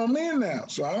 They're grown men now,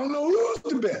 so I don't know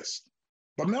who's the best.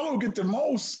 But Melo get the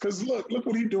most because look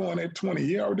what he's doing at 20.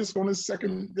 Yeah, or just on his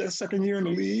second year in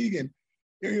the league, and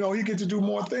you know he get to do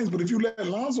more things. But if you let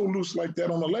Lonzo loose like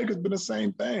that on the Lakers, it's been the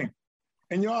same thing.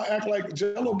 And y'all act like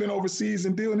Jello been overseas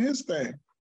and doing his thing.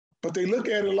 But they look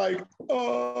at it like,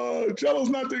 Jello's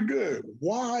not that good.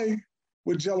 Why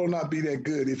would Jello not be that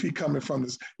good if he coming from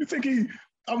this? You think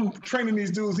I'm training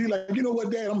these dudes, he like, you know what,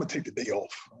 Dad, I'm going to take the day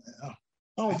off. I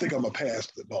don't think I'm going to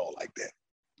pass the ball like that.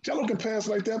 Jello can pass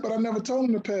like that, but I never told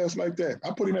him to pass like that.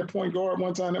 I put him at point guard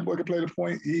one time. That boy could play the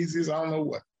point easy as I don't know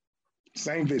what.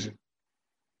 Same vision.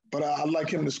 But I like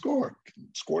him to score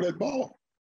that ball.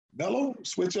 Melo,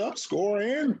 switch up, score,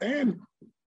 and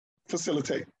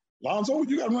facilitate. Lonzo,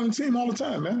 you got to run the team all the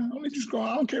time, man. I don't need you score.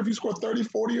 I don't care if you score 30,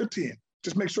 40, or 10.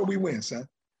 Just make sure we win, son.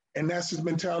 And that's his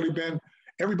mentality been.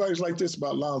 Everybody's like this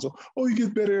about Lonzo. Oh, he gets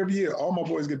better every year. All my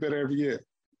boys get better every year.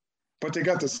 But they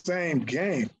got the same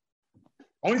game.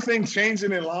 Only thing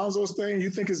changing in Lonzo's thing, you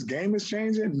think his game is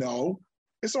changing? No.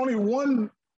 It's only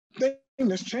one thing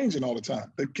that's changing all the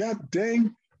time. The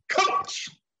goddamn coach.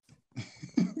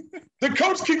 The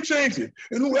coach keep changing.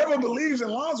 And whoever believes in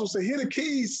Lonzo say, here the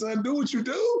keys, son, do what you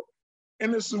do.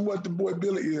 And this is what the boy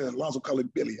Billy, Lonzo call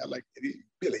it Billy. I like it.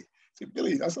 Billy. See,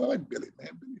 Billy, I said, I like Billy, man.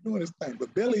 Billy doing his thing.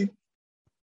 But Billy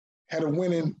had a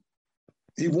winning,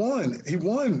 he won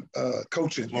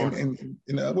coaching in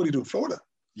what do you do, Florida?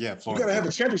 Yeah, Florida. You got to have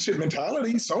a championship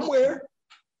mentality somewhere.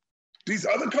 These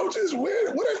other coaches, what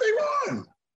have they run?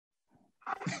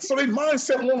 So their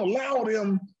mindset won't allow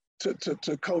them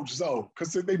to coach Zoe,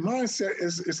 because their mindset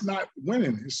is not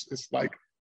winning. It's like,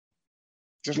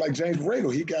 just like James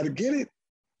Borrego, he got to get it.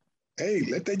 Hey,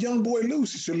 let that young boy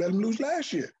loose. He should let him loose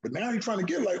last year. But now he's trying to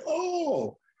get like,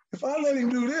 oh, if I let him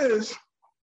do this,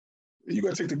 you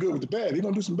got to take the good with the bad. He's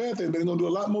going to do some bad things, but he's going to do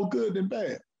a lot more good than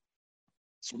bad.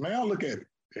 So now look at it.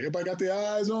 Everybody got their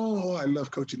eyes on, oh, I love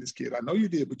coaching this kid. I know you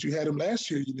did, but you had him last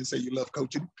year. You didn't say you love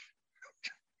coaching.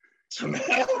 So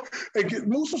now, hey,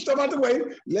 move some stuff out the way.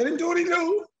 Let him do what he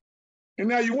do. And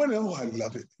now you win. Oh, I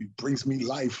love it. He brings me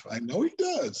life. I know he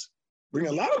does. Bring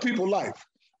a lot of people life.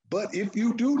 But if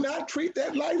you do not treat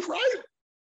that life right,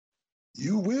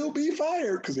 you will be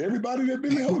fired, because everybody that's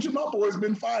been coaching my boy has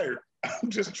been fired. I'm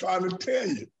just trying to tell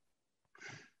you.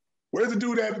 Where's the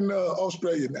dude at in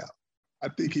Australia now? I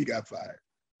think he got fired.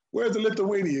 Where's the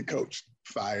Lithuanian coach?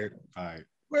 Fired.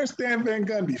 Where's Stan Van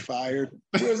Gundy? Fired.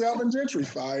 Where's Alvin Gentry?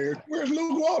 Fired. Where's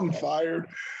Luke Walton? Fired.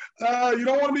 You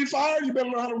don't want to be fired? You better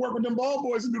learn how to work with them ball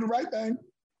boys and do the right thing.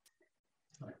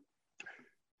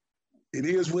 It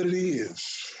is what it is.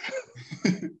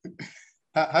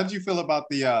 How did you feel about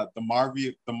the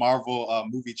Marvel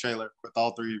movie trailer with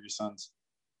all three of your sons?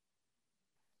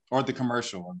 Or the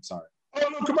commercial, I'm sorry. Oh,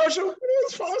 no, commercial?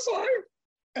 It's fine, sorry.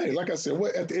 Hey, like I said,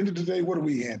 at the end of the day, what are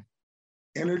we in?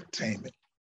 Entertainment.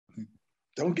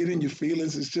 Don't get in your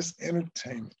feelings. It's just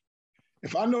entertainment.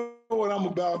 If I know what I'm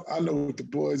about, I know what the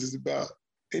boys is about.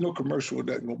 Ain't no commercial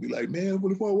that's gonna be like, man,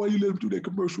 why you let them do that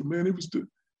commercial, man? It was the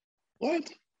what?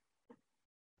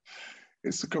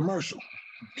 It's a commercial.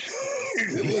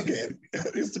 Look at it.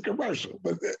 It's the commercial.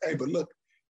 But hey, but look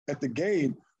at the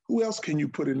game. Who else can you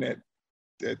put in that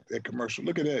commercial?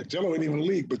 Look at that. Jello ain't even in the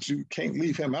league, but you can't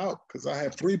leave him out, because I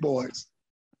have three boys.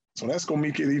 So that's going to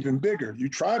make it even bigger. You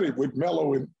tried it with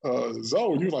Melo and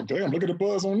Zoe, and you're like, damn, look at the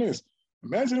buzz on this.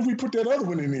 Imagine if we put that other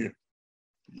one in there.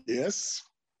 Yes.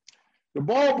 The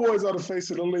ball boys are the face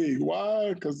of the league.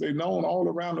 Why? Because they're known all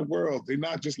around the world. They're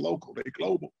not just local, they're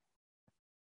global.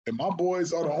 And my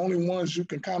boys are the only ones you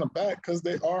can kind of back because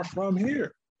they are from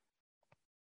here.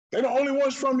 They're the only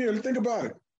ones from here. Think about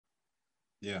it.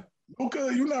 Yeah.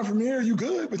 Luka, you're not from here. You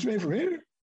good, but you ain't from here.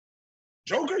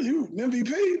 Joker, you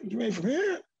MVP. You ain't from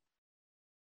here.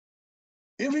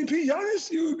 MVP,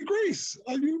 Giannis, you Greece.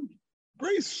 You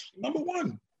Greece, number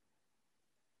one.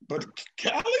 But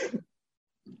Cali,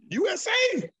 USA.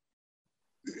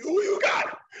 Who you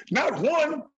got? Not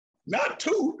one, not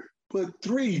two, but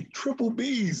 3 triple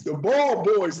Bs. The ball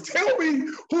boys. Tell me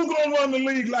who's gonna run the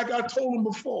league like I told them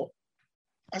before.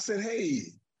 I said, hey,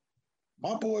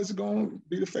 my boys are gonna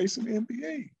be the face of the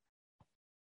NBA.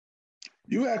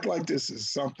 You act like this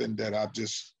is something that I've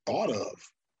just thought of.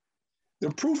 The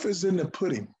proof is in the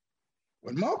pudding.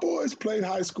 When my boys played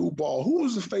high school ball, who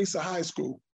was the face of high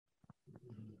school?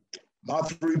 My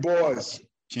 3 boys.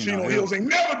 Chino Hills ain't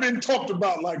never been talked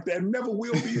about like that, never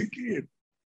will be again.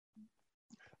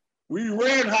 We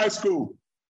ran high school.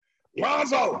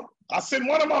 Lonzo, I sent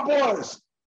one of my boys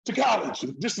to college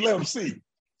just to let him see.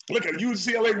 Look at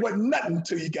UCLA wasn't nothing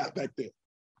until he got back there.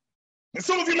 As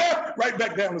soon as he left, right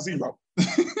back down to 0.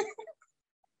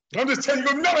 I'm just telling you,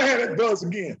 you'll never have that buzz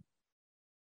again.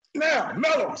 Now,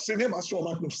 Melo, send him. I show him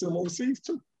I can send him overseas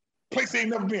too. Place he ain't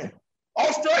never been.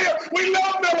 Australia, we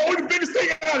love Melo. We're the biggest thing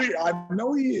out here. I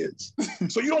know he is.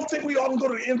 So you don't think we all can go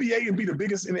to the NBA and be the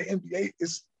biggest in the NBA?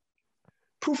 It's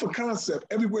proof of concept.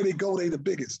 Everywhere they go, they the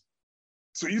biggest.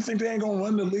 So you think they ain't gonna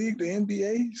run the league, the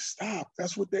NBA? Stop.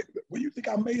 That's what you think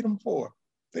I made them for?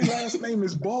 Their last name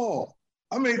is Ball.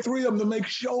 I made 3 of them to make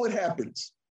sure it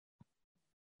happens.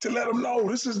 To let them know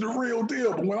this is the real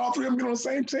deal. But when all 3 of them get on the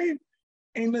same team,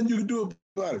 ain't nothing you can do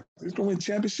about it. It's gonna win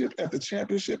championship after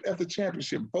championship after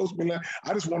championship. Folks be like,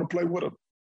 I just want to play with them.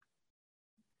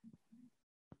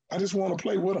 I just want to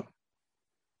play with them.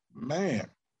 Man.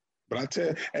 But I tell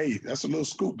you, hey, that's a little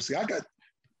scoop. See,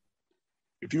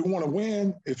 if you want to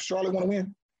win, if Charlotte want to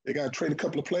win, they got to trade a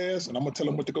couple of players, and I'm going to tell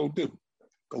them what to go do.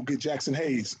 Go get Jackson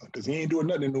Hayes, because he ain't doing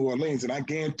nothing in New Orleans, and I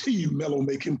guarantee you Melo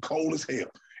make him cold as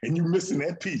hell. And you missing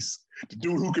that piece. The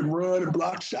dude who can run and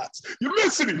block shots. You're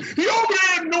missing him. He over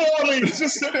there in New Orleans,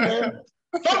 just sitting there.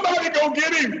 Somebody go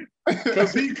get him,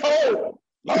 because he cold.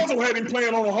 Lonzo had him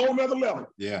playing on a whole nother level.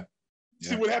 Yeah.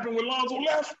 See what happened when Lonzo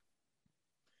left?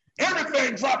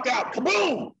 Everything dropped out.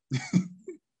 Kaboom!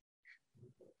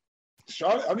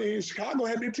 Chicago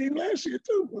had their team last year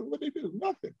too. What they do?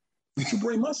 Nothing. But you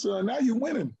bring my son, now you're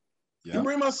winning. Yeah. You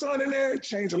bring my son in there, it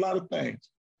changed a lot of things.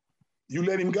 You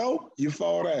let him go, you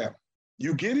fall down.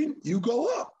 You get him, you go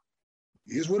up.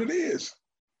 Here's what it is.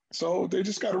 So they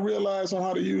just got to realize on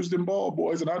how to use them ball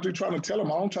boys. And I'm just trying to tell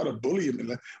them, I don't try to bully them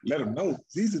and let them know.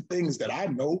 These are things that I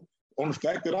know on the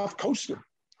fact that I've coached them.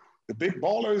 The big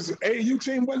ballers, AAU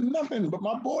team wasn't nothing, but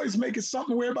my boys make it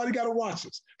something where everybody got to watch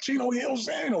us. Chino Hills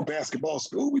ain't no basketball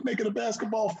school. We make it a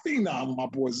basketball phenom when my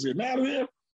boys is here. Now they're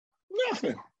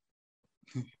nothing.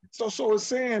 So it's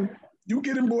saying, you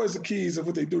get them boys the keys of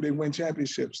what they do. They win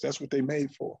championships. That's what they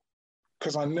made for.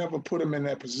 Because I never put them in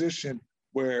that position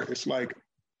where it's like,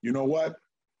 you know what?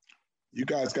 You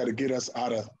guys got to get us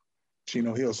out of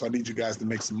Chino Hills, so I need you guys to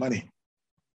make some money.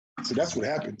 So that's what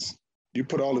happens. You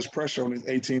put all this pressure on these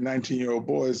 18, 19-year-old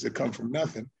boys that come from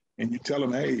nothing, and you tell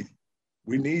them, hey,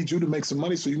 we need you to make some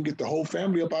money so you can get the whole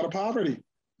family up out of poverty.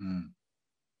 Mm.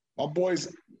 My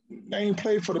boys, they ain't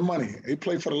played for the money. They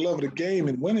play for the love of the game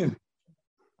and winning.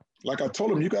 Like I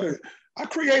told them, I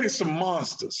created some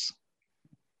monsters.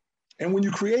 And when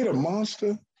you create a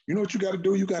monster, you know what you got to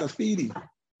do? You got to feed him.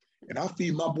 And I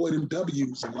feed my boy them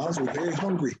W's, and I was very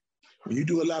hungry. When you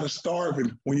do a lot of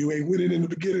starving, when you ain't winning in the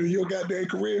beginning of your goddamn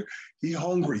career, he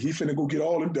hungry. He finna go get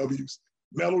all the W's.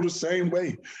 Melo the same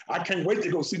way. I can't wait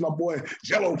to go see my boy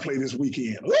Jello play this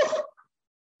weekend.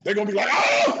 They're going to be like,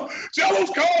 oh, Jello's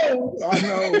cold. I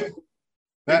know.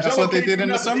 That's what they did in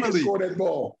the summer league. Score that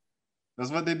ball.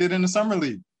 That's what they did in the summer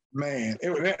league. Man,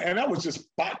 and that was just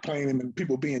spot playing him and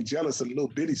people being jealous of little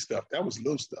bitty stuff. That was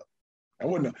little stuff. I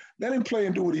wouldn't let him play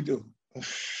and do what he do.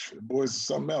 The boys is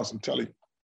something else, I'm telling you.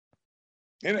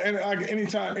 And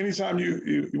anytime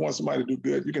you want somebody to do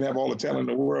good, you can have all the talent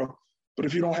in the world, but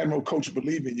if you don't have no coach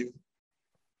believe in you,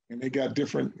 and they got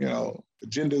different,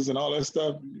 agendas and all that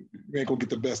stuff, you ain't gonna get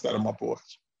the best out of my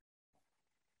boys.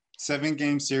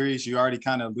 7-game series. You already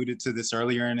kind of alluded to this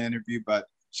earlier in the interview, but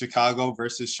Chicago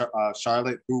versus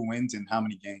Charlotte, who wins and how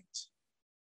many games?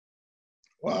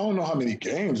 Well, I don't know how many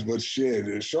games, but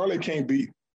shit, Charlotte can't beat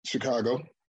Chicago.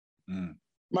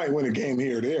 Might win a game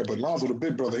here or there, but Lonzo, the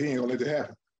big brother, he ain't gonna let it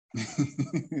happen.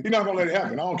 He's not gonna let it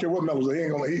happen. I don't care what Melo's.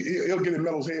 He'll get in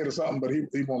Melo's head or something, but he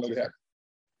won't let it happen.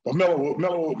 But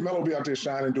Melo be out there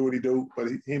shining, do what he do, but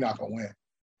he not gonna win.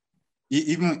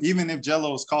 Even if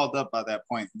Jello is called up by that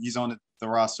point, he's on the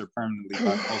roster permanently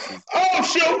by postseason. Oh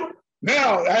shoot!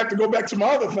 Now I have to go back to my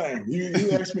other thing.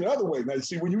 You asked me the other way. Now you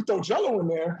see when you throw Jello in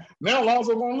there, now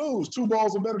Lonzo gonna lose. 2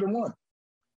 balls are better than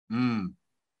 1.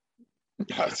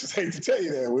 I just hate to tell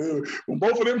you that. When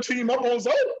both of them team up on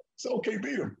Zoe, Zoe can't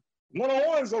beat them.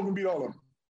 1-on-1, Zoe can beat all of them.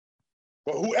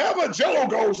 But whoever Jello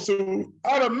goes to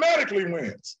automatically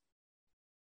wins.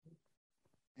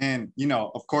 And,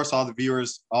 of course, all the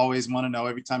viewers always want to know,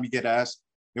 every time you get asked,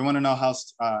 they want to know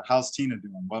how's Tina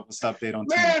doing? What's the update on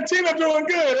Tina? Man, Tina doing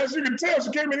good. As you can tell,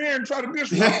 she came in here and tried to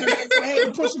disrupt it. I had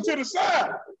to push her to the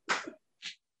side.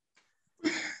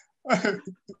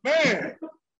 Man.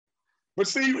 But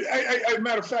see,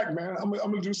 matter of fact, man, I'm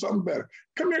going to do something better.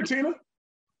 Come here, Tina.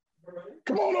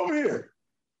 Come on over here.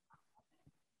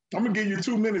 I'm going to give you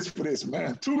 2 minutes for this,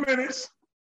 man. 2 minutes.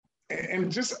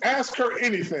 And just ask her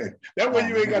anything. That way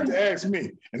you ain't got to ask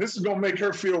me. And this is going to make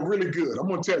her feel really good. I'm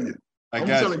going to tell you. I'm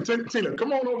going to tell Tina,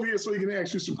 come on over here so he can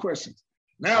ask you some questions.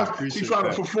 Now she's trying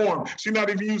to perform. She's not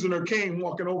even using her cane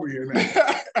walking over here now.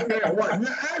 Yeah, right.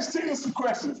 Now ask Tina some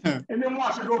questions and then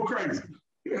watch her go crazy.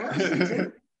 Yeah, ask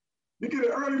Tina. You get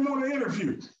an early morning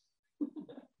interview.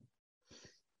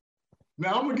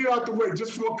 Now I'm going to get out the way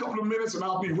just for a couple of minutes and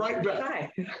I'll be right back.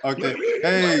 Hi. Okay.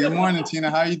 Hey, good morning, Tina.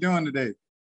 How are you doing today?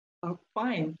 I'm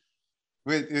fine.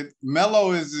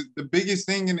 Melo is the biggest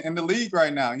thing in the league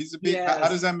right now. He's a big. Yes. How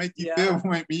does that make you feel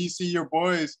when you see your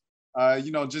boys,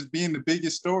 just being the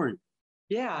biggest story?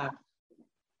 Yeah,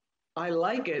 I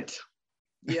like it.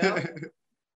 Yeah,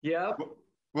 yeah.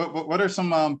 What are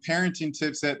some parenting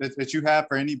tips that you have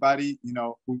for anybody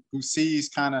who sees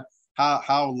kind of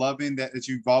how loving that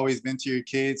you've always been to your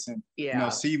kids and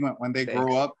see when they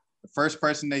grow up, the first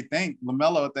person they think,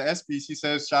 LaMelo at the SB, she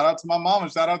says, "Shout out to my mama!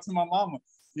 Shout out to my mama!"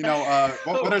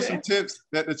 What are some tips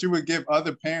that you would give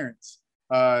other parents,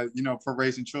 for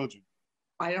raising children?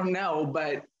 I don't know,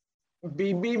 but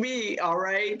be all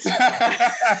right.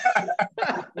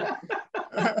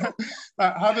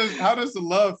 How does the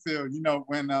love feel?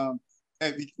 When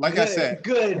like I said,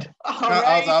 good.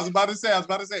 I was about to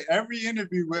say every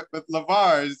interview with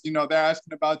LaVar is they're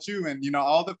asking about you and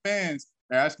all the fans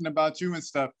they're asking about you and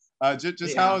stuff.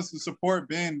 Just how has the support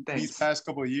been these past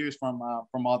couple of years from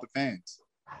all the fans?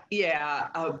 Yeah,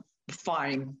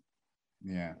 fine.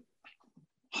 Yeah.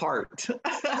 Heart.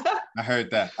 I heard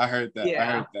that. Yeah. I heard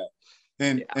that.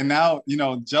 And now,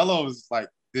 Jello is like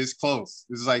this close.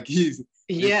 It's like it's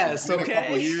been a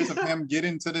couple of years of him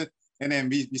getting to the, and then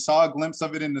we saw a glimpse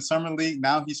of it in the summer league.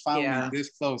 Now he's finally this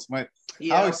close. But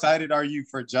how excited are you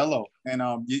for Jello? And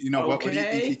what do you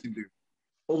think he can do?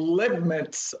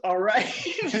 Limits, all right.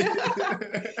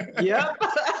 Yep.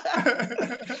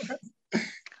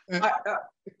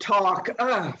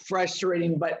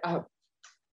 Frustrating, but oh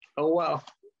well.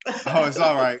 Oh, it's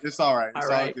all right. It's all right. It's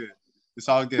all good. It's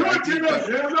all good.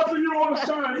 There's nothing you want to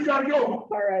sign. You gotta go.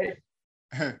 All right.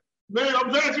 Man, I'm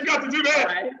glad you got to do that.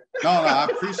 Right. No, I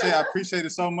appreciate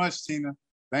it so much, Tina.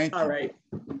 Thank you. All right.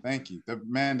 Thank you. The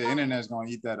internet's gonna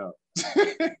eat that up.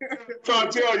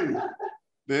 Trying to tell you.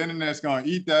 The internet's gonna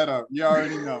eat that up. You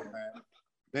already know, man.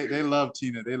 They love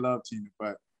Tina. They love Tina.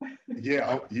 But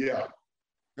yeah.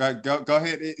 Go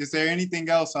ahead. Is there anything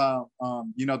else to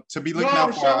be looking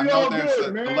out for? I know there's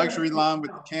a luxury line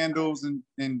with the candles and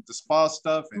the spa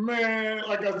stuff. Man,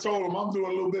 like I told him, I'm doing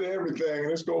a little bit of everything,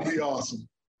 and it's gonna be awesome.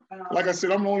 Like I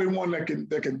said, I'm the only one that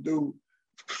can do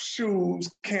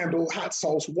shoes, candle, hot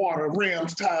sauce, water,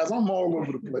 rims, tires. I'm all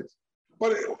over the place.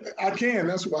 But I can.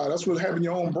 That's what having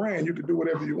your own brand. You can do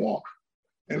whatever you want.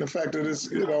 And the fact that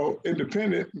it's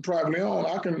independent and privately owned,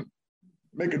 I can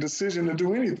make a decision to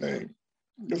do anything.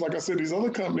 Because like I said, these other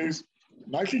companies,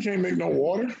 Nike can't make no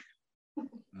water.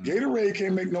 Gatorade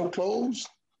can't make no clothes.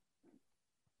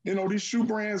 These shoe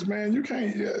brands, man, you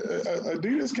can't.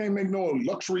 Adidas can't make no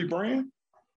luxury brand.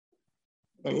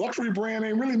 A luxury brand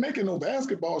ain't really making no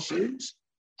basketball shoes.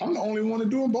 I'm the only one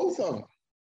doing both of them.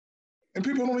 And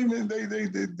people don't even,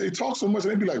 they talk so much,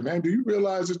 and they be like, man, do you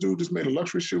realize this dude just made a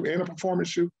luxury shoe and a performance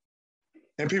shoe?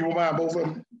 And people buy both of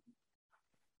them.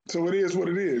 So it is what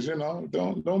it is,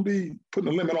 Don't be putting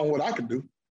a limit on what I can do.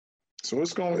 So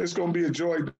it's gonna be a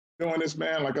joy doing this,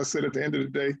 man. Like I said, at the end of the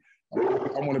day,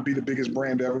 I want to be the biggest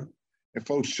brand ever. And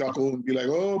folks chuckle and be like,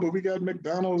 oh, but we got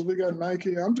McDonald's, we got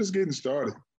Nike. I'm just getting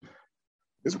started.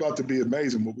 It's about to be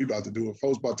amazing what we about to do. And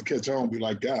folks about to catch on and be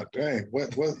like, God dang,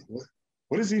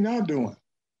 what is he not doing?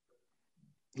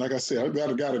 Like I said, I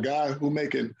got a guy who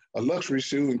making a luxury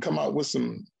shoe and come out with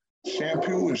some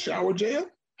shampoo and shower gel.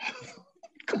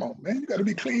 Come on, man. You got to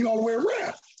be clean all the way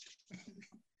around.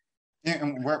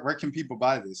 And where can people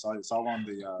buy this? It's all on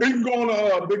the. You can go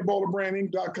on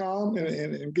bigbowlerbranding.com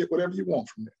and get whatever you want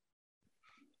from there.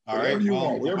 All whatever right. you Well,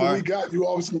 want. Whatever we got, you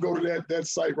always can go to that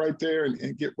site right there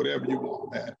and get whatever you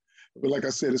want, man. But like I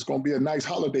said, it's going to be a nice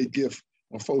holiday gift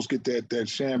when folks get that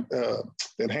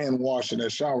hand wash and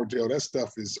that shower gel. That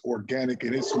stuff is organic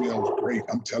and it smells great.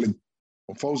 I'm telling you.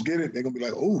 When folks get it, they're going to be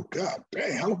like, oh, God,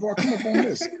 dang, how LaVar come up on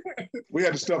this? We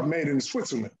had the stuff made in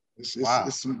Switzerland. It's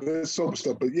some good soap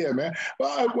stuff. But yeah, man.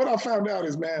 But what I found out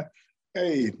is, man,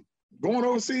 hey, going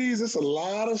overseas, it's a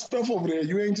lot of stuff over there.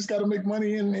 You ain't just got to make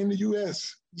money in the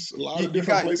U.S. It's a lot of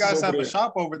different places. You guys have there. A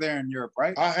shop over there in Europe,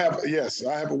 right? I have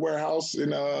a warehouse in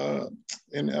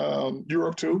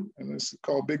Europe too, and it's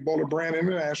called Big Bowler Brand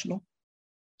International.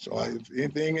 So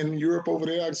anything in Europe over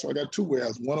there, so I got two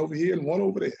warehouses, one over here and one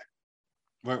over there.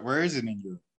 Where is it in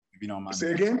Europe, if you don't mind?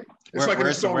 Say again? It's like in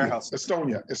Estonia.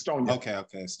 Estonia. Okay,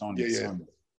 Estonia. Yeah. Estonia.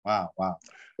 Wow.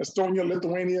 Estonia,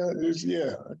 Lithuania,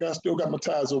 I still got my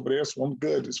ties over there, so I'm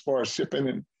good as far as shipping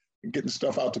and getting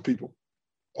stuff out to people.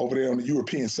 Over there on the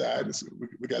European side,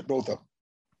 we got both of them.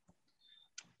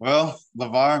 Well,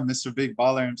 LaVar, Mr. Big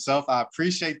Baller himself, I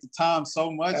appreciate the time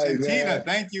so much. Hey, and man. Tina,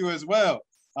 thank you as well.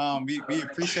 We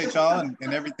appreciate y'all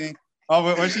and everything. Oh,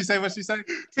 what'd she say?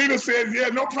 Tina said, yeah,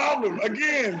 no problem.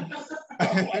 Again.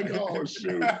 I'm like, oh,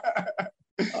 shoot.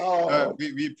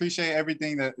 We appreciate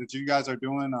everything that you guys are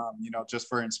doing, just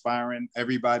for inspiring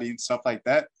everybody and stuff like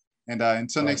that. And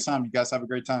until next time, you guys have a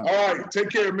great time. All right. Take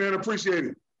care, man. Appreciate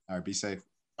it. All right. Be safe.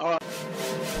 All right.